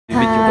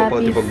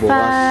Happy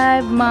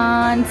 5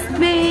 months,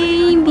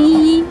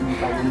 baby.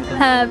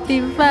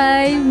 Happy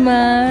 5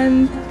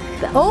 months.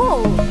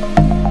 Oh!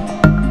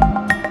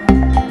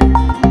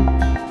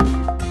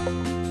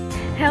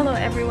 Hello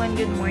everyone,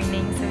 good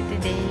morning. So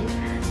today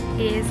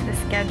is the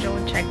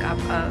scheduled checkup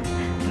of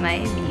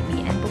my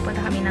baby. And pupunta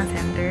kami ng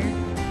center.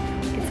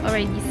 It's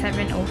already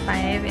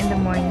 7:05 in the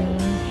morning.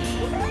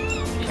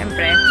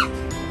 Siyempre,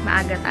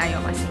 maaga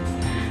tayo kasi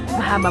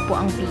mahaba po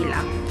ang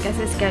pila.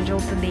 Kasi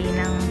schedule today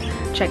ng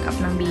check-up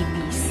ng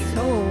babies.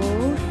 So,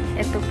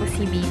 ito po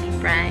si Baby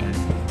Prime.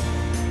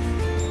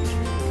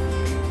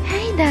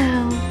 Hi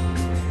daw!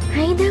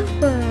 Hi daw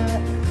po!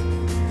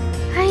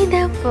 Hi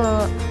daw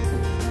po!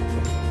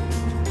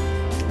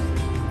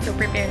 So,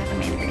 prepare na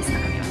kami. Alis na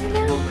kami.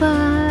 Hello po!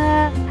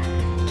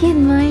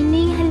 Good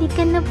morning!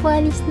 Halika na po.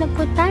 Alis na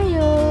po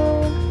tayo!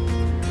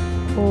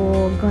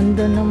 Oh,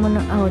 ganda naman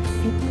ang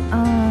outfit.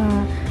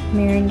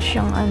 Meron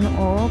siyang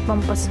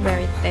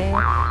pampaswerte.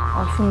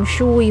 Feng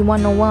Shui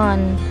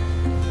 101.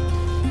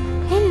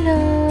 Hello!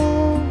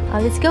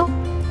 Let's go!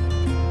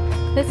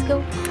 Let's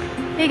go!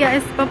 Hey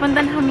guys,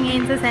 papunta na kami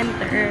ngayon sa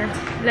center.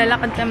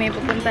 Lalakad kami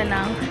papunta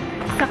ng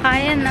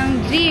sakayan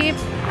ng jeep.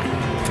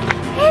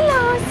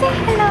 Hello! Say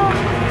hello!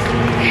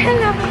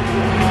 Hello!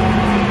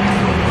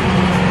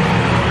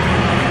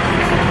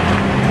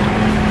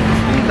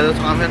 Hello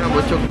sa camera,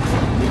 Butchok.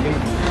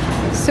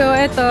 So,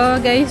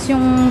 eto guys,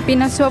 yung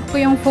pinaswap ko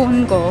yung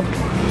phone ko.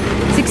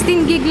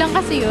 16 gig lang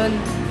kasi yun.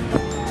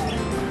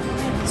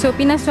 So,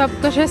 pinaswap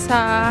ko siya sa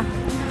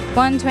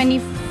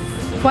 128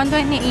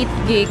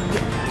 gig.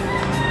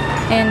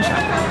 Ayan siya.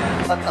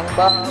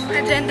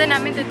 Agenda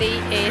namin today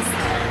is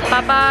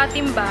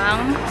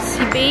papatimbang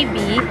si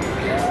baby.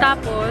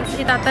 Tapos,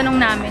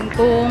 itatanong namin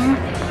kung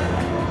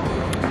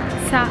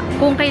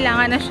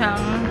kailangan na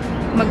siyang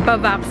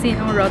magpa-vaccine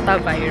ng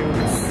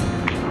rotavirus.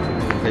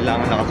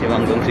 Kailangan na kasi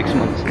hanggang 6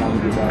 months lang,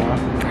 di ba?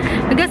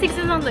 Hanggang 6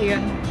 months lang to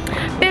yun.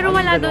 Pero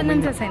wala doon nun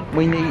sa center.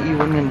 May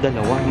naiiwan ng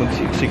dalawa, mag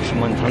 6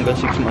 months, hanggang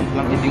 6 months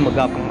lang, hindi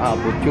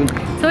magapang-abot yun.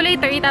 So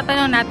later,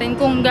 itatanong natin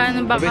kung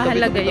gaano ba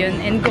kahalaga yun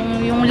and kung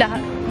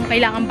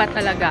kailangan ba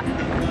talaga,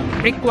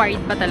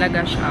 required ba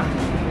talaga siya.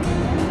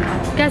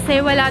 Kasi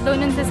wala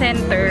doon nun sa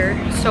center.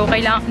 So,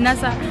 kailangan,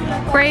 nasa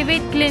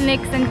private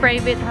clinics and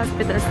private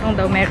hospitals lang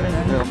daw meron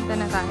nun. Ito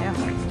na tayo.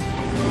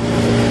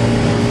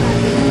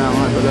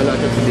 Tulala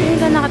siya today. Hindi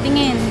ka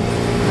nakatingin.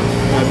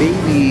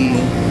 Baby.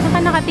 Hindi ka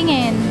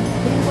nakatingin.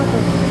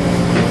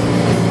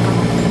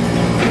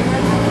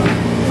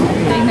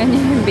 Tingnan niyo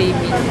yung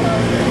baby.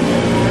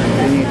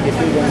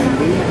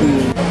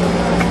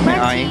 May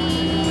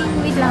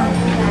wait lang.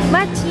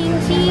 Baching,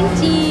 ching,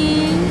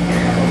 ching.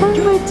 Oh,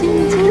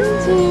 baching, ching,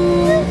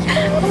 ching.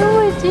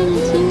 Oh, baching,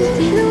 ching,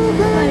 ching.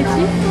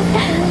 Baching,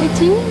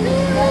 baching.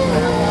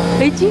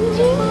 Baching,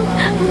 ching.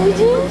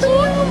 Baching, ching.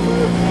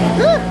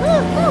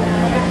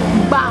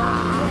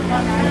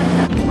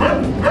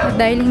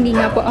 Dahil hindi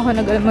nga po ako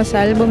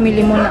nag-almusal,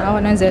 bumili muna ako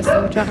ng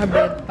zesto tsaka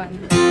bread pan.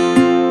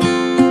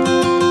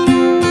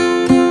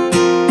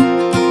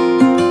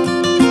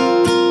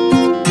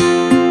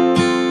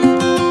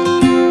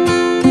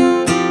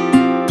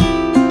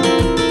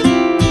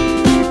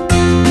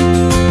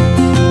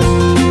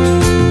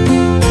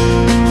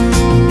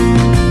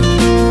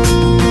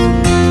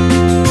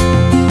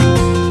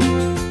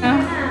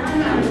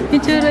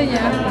 Itsura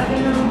niya.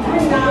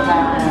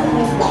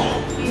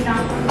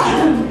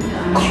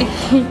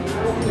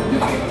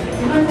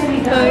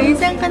 Ay,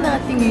 saan ka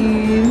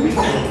nakatingin?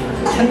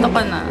 Antok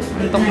ka na.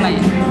 Antok na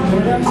yun.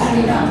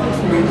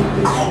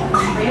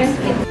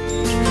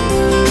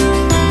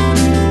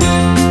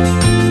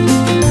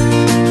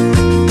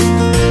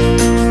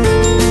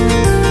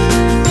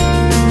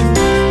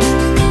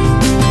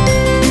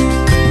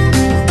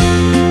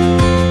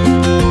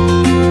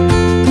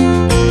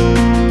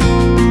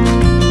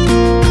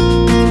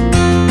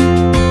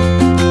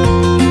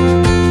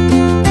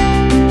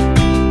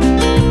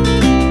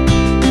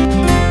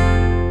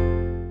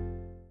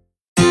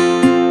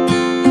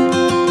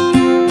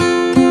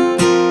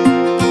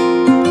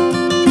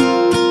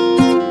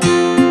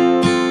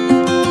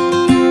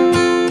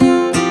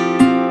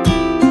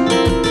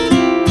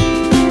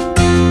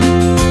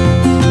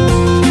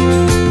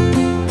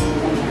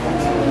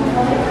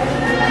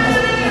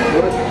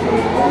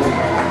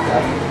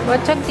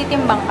 Botchog,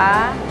 titimbang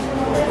ka?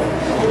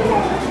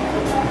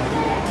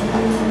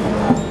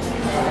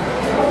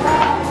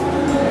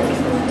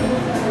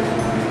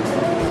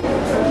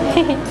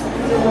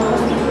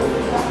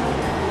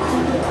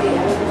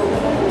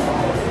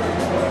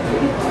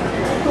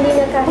 Hindi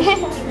na kaya.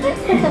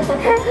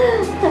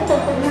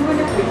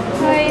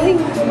 Ay,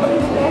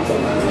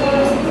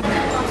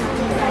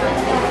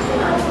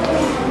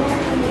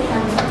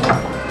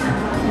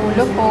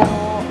 ulo po.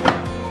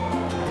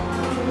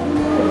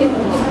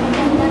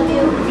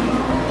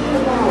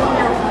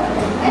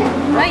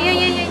 Ay, ay,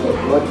 ay, ay.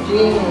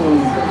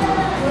 Watching.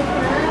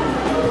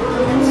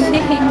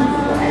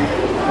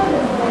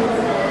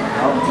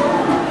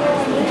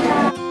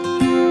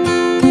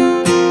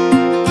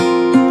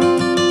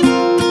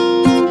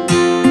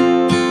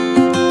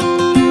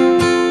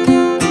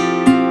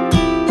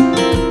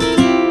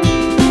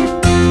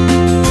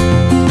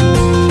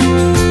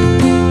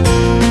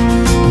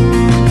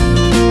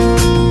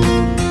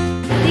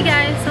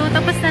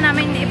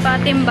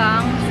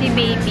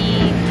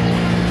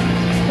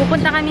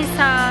 pupunta kami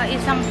sa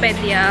isang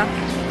pedya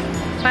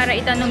para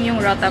itanong yung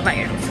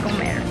rotavirus kung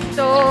meron.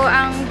 So,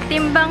 ang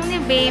timbang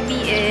ni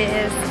baby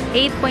is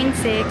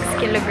 8.6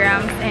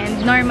 kilograms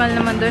and normal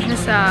naman daw siya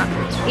sa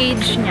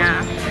age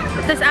niya.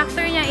 Tapos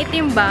after niya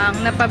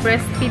itimbang,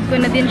 napa-breastfeed ko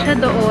na din siya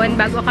doon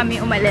bago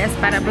kami umalis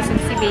para busog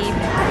si baby.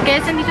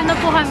 Kaya nandito na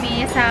po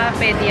kami sa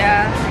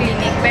pedia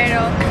clinic,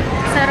 pero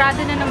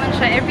sarado na naman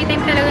siya. Every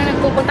time talaga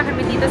nagpupunta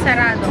kami dito,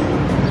 sarado.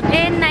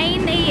 Eh,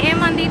 9 AM,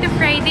 Monday to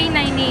Friday,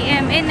 9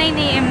 AM. Eh, 9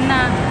 AM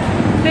na.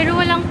 Pero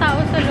walang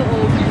tao sa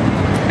loob.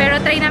 Pero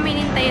try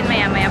namin hintayin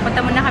maya-maya. Punta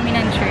muna kami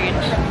ng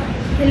church.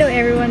 Hello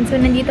everyone! So,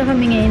 nandito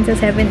kami ngayon sa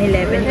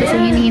 7-Eleven kasi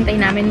hinihintay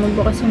namin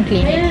magbukas yung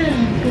clinic.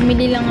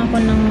 Pumili lang ako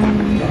ng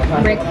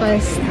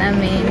breakfast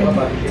namin.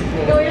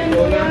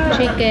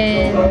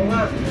 Chicken.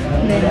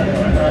 Then,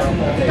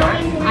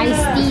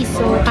 iced tea.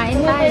 So, kain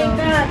tayo.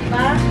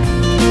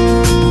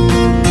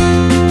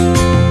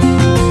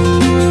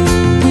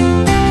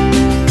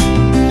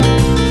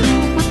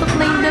 Putok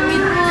na yung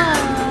damit mo.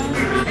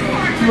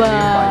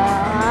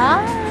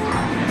 Wow!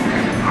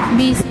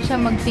 Busy siya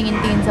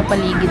magtingin-tingin sa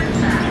paligid.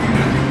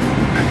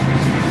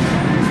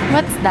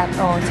 What's that?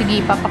 Oh,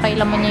 sige,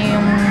 papakailaman niya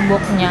yung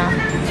book niya.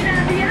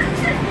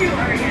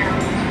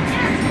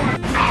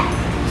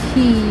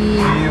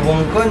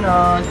 Iwan ka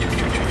na.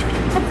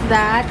 What's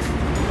that?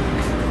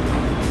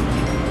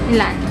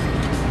 Ilan?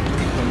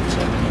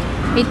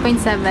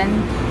 8.7.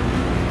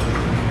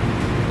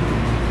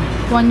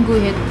 1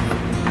 guhit.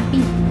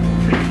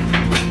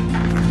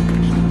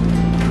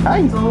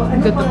 Ay! So,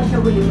 ano pa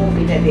siya huli mong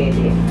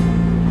pinadede?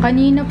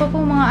 Kanina pa po,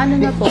 mga ano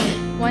na po.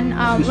 1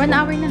 hour. 1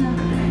 hour na na.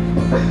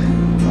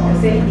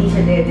 Kasi hindi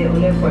siya dede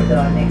ulit for the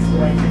next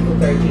 20 to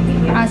 30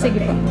 minutes. Ah, sige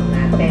po.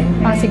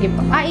 Sige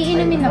po. Ah,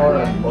 iinumin na po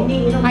yan.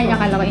 Iniinom Ay,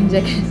 akala ko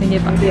injection. Sige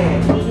po. Hindi,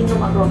 iniinom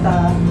ang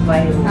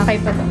rotavirus. Okay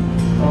pa to.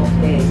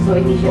 Okay, so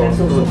hindi siya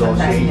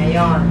nagsusukatan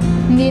ngayon.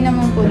 Hindi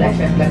naman po. Wala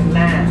siyang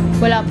lagnat.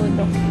 Wala po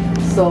to.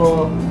 So,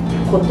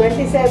 kung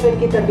 27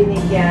 kita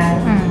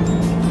binigyan,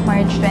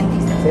 March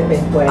 27. 7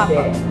 pwede.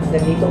 Apo.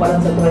 Hanggang dito ka lang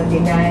sa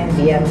 29,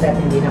 beyond that,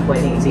 hindi na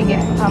pwede Sige.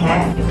 ibigay. Apo.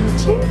 Okay?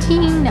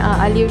 Ching-ching!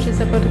 Naaaliw siya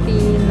sa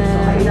kortina.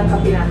 So, kailan ka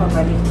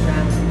pinapabalik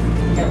ng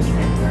health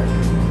center?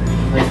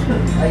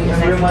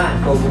 Every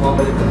month, kung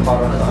bumabalik ka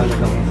para sa ano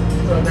lang.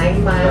 So,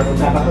 9 months,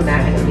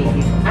 napakunahan ng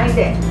baby. Ay,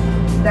 hindi.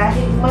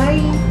 Dahil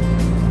may,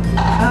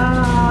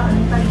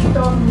 ano tawag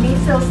ito,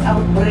 measles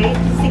outbreak,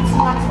 6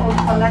 months old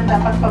pa lang,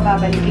 dapat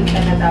pababalikin ka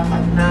na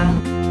dapat na.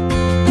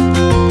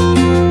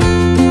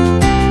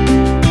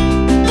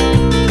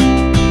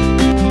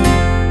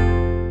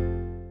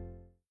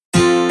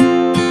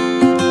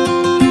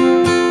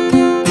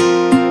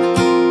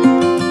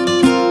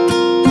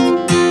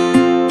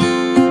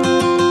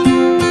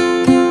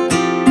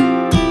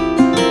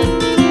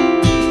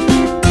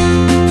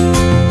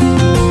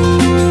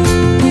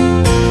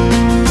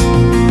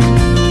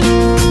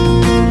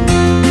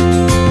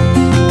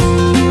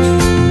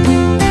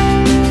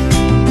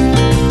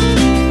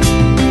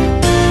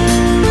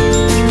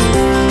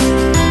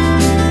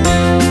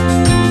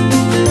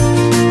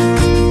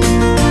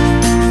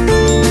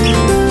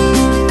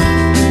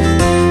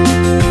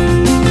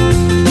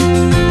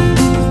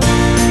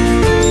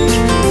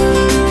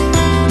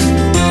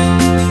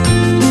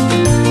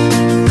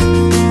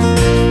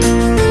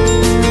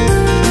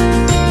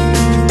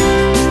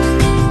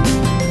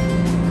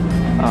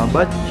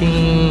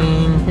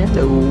 Batching!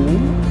 Hello!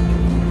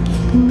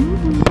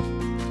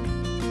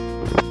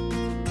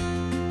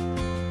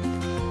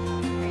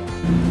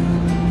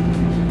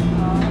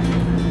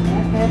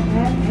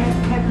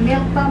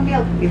 Milk to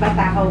milk. Diba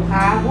takaw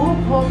ka? Hoop,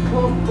 hoop,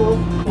 hoop, hoop.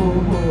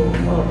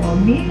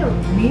 Milk,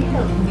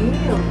 milk,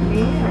 milk,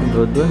 milk.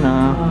 Dodo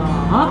na.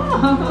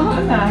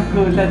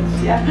 Nagulat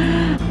siya.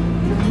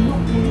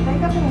 Lumulok, hintay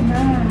ka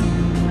muna.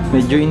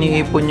 Medyo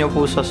iniipon niya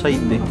po sa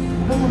side eh.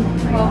 Lumulok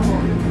na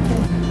yun.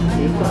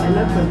 Hindi ko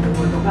alam kung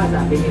lumulok ka.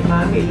 Sabi ni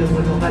Mami,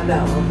 lumulok ka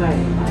daw.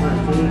 Okay.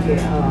 Sige,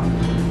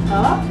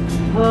 Hop,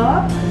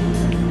 hop.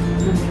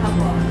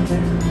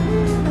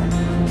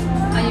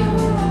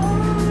 Ayun.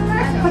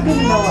 Pag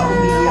halimbawa,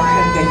 umiiyak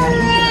siya ganyan.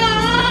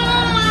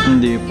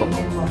 Hindi po.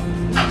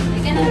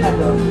 Buka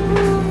doon.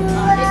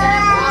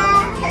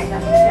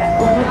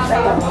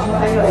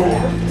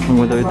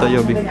 Huwag tayo,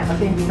 Bi.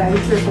 Kasi hindi tayo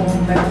sure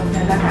kung gano'n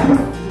na lahat.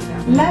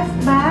 Last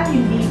ba,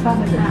 hindi pa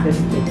madagdag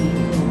sa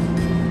dito.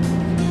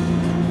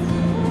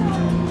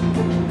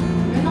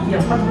 Yan,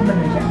 pag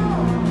gumana siya.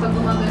 Pag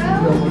gumagano.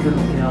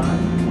 Lumulunok yan.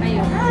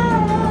 Ayun.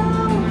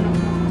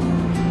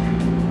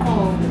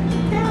 Oo.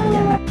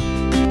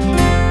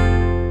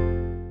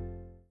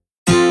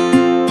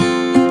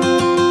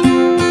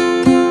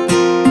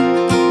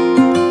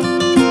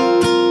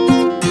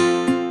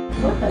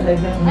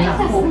 Talagang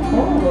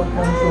nakukot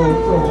ang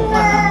suso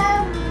ka na.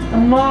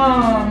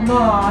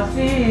 Mama,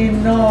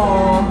 sino?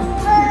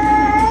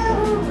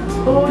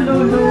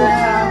 Ululuwa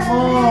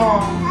mo.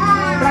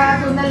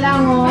 Praso na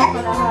lang,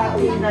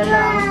 kalahati na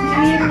lang.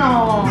 Sino?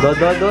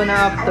 Dodo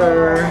na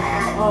after.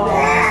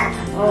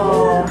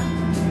 Oh.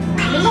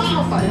 Lunok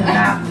mo pala.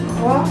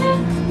 Nako.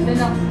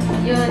 Lunok.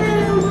 Yun.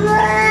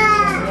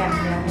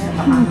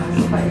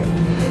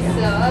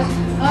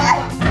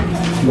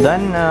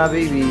 Done na,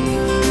 baby.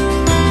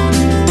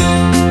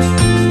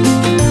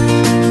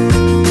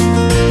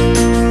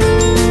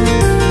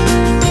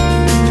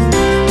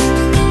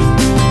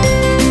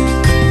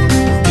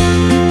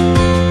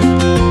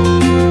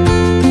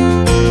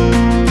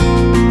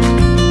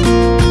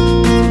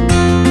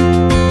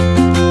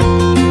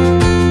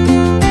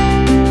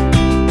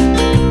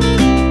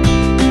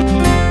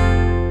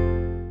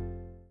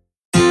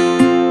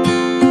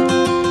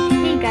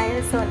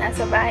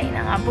 Nasa bahay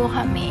na nga po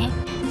kami.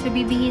 So,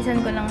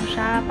 bibihisan ko lang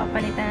siya,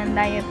 papalitan ng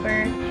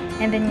diaper,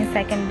 and then yung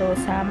second dose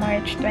sa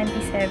March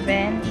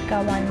 27, ika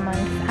 1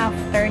 month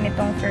after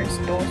nitong first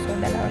dose. So,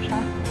 dalawa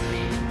siya.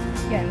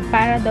 Yan,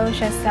 para daw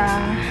siya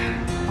sa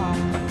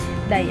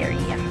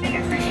diarrhea.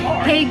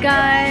 Hey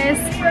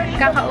guys!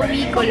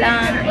 Kakauwi ko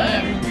lang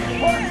and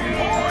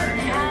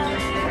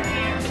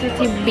ito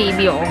si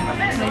baby oh.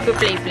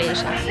 Nagpa-play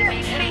siya.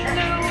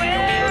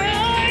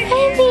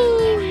 Hey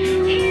baby!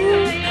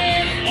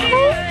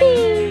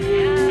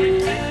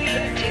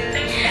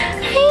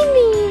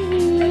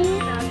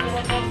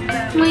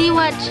 May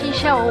watch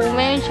siya, oh.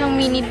 Meron siyang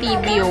mini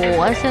TV,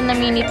 oh. Asan na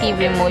mini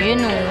TV mo?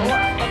 Yun, oh.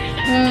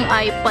 Yung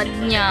iPad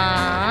niya.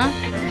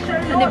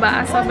 So,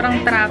 diba?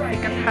 Sobrang traffic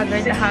at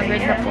haggard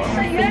na po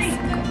ang face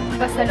ko.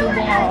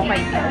 Pasalubong ako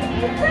kay Kath.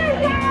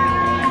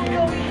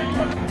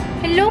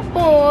 Hello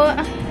po!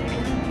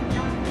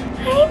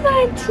 Hi,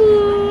 Bachi!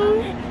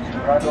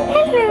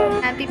 Hello!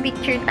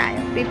 Pipicture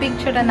tayo.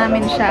 Pipicture na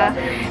namin siya.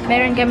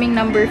 Meron kaming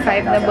number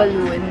 5 na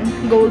balloon.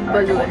 Gold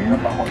balloon.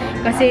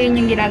 Kasi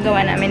yun yung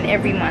ginagawa namin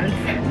every month.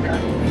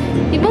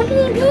 Diba,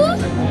 baby?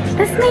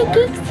 Tapos may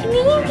cake si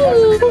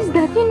baby. What's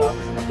that? You know?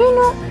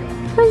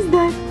 What's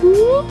that?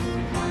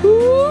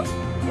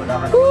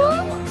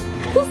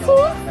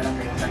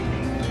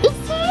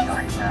 Isi.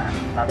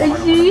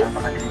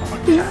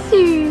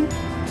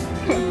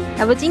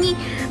 Apa sini?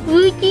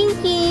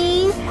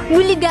 Bucing.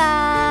 Bulaga.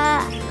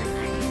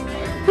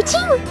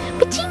 Pucing.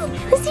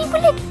 Asi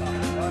bulag.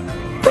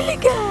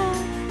 Bulaga.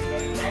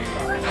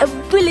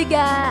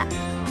 Bulaga.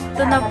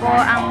 Ito na po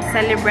ang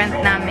celebrant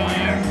namin.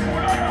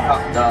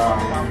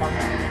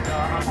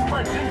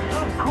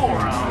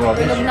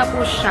 Tulog na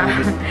po siya.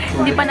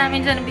 Hindi pa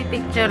namin siya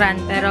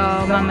napipicturean,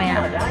 pero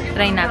mamaya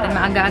try natin.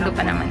 Maaga-aga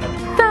pa naman.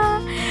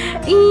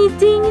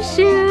 Eating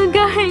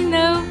sugar,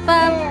 no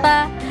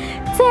papa.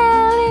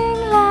 Telling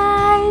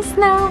lies,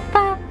 no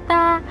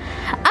papa.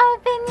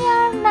 Open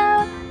your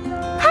mouth.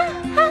 Ha,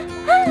 ha,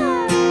 ha.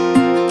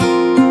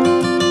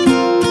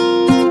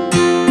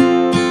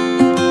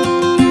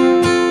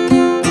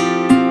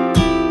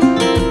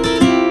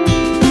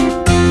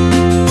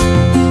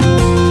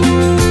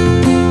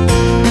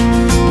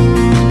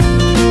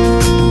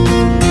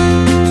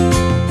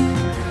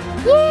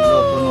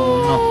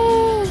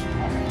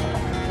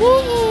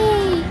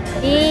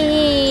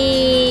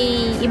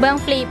 Ibang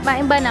flavor,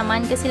 iba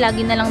naman kasi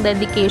lagi na lang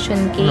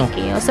dedication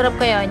cake. No. Sarap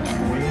kaya niyan.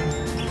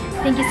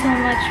 Thank you so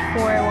much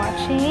for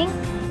watching.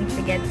 Don't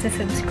forget to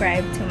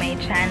subscribe to my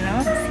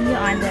channel. See you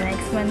on the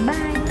next one.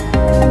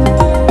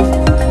 Bye!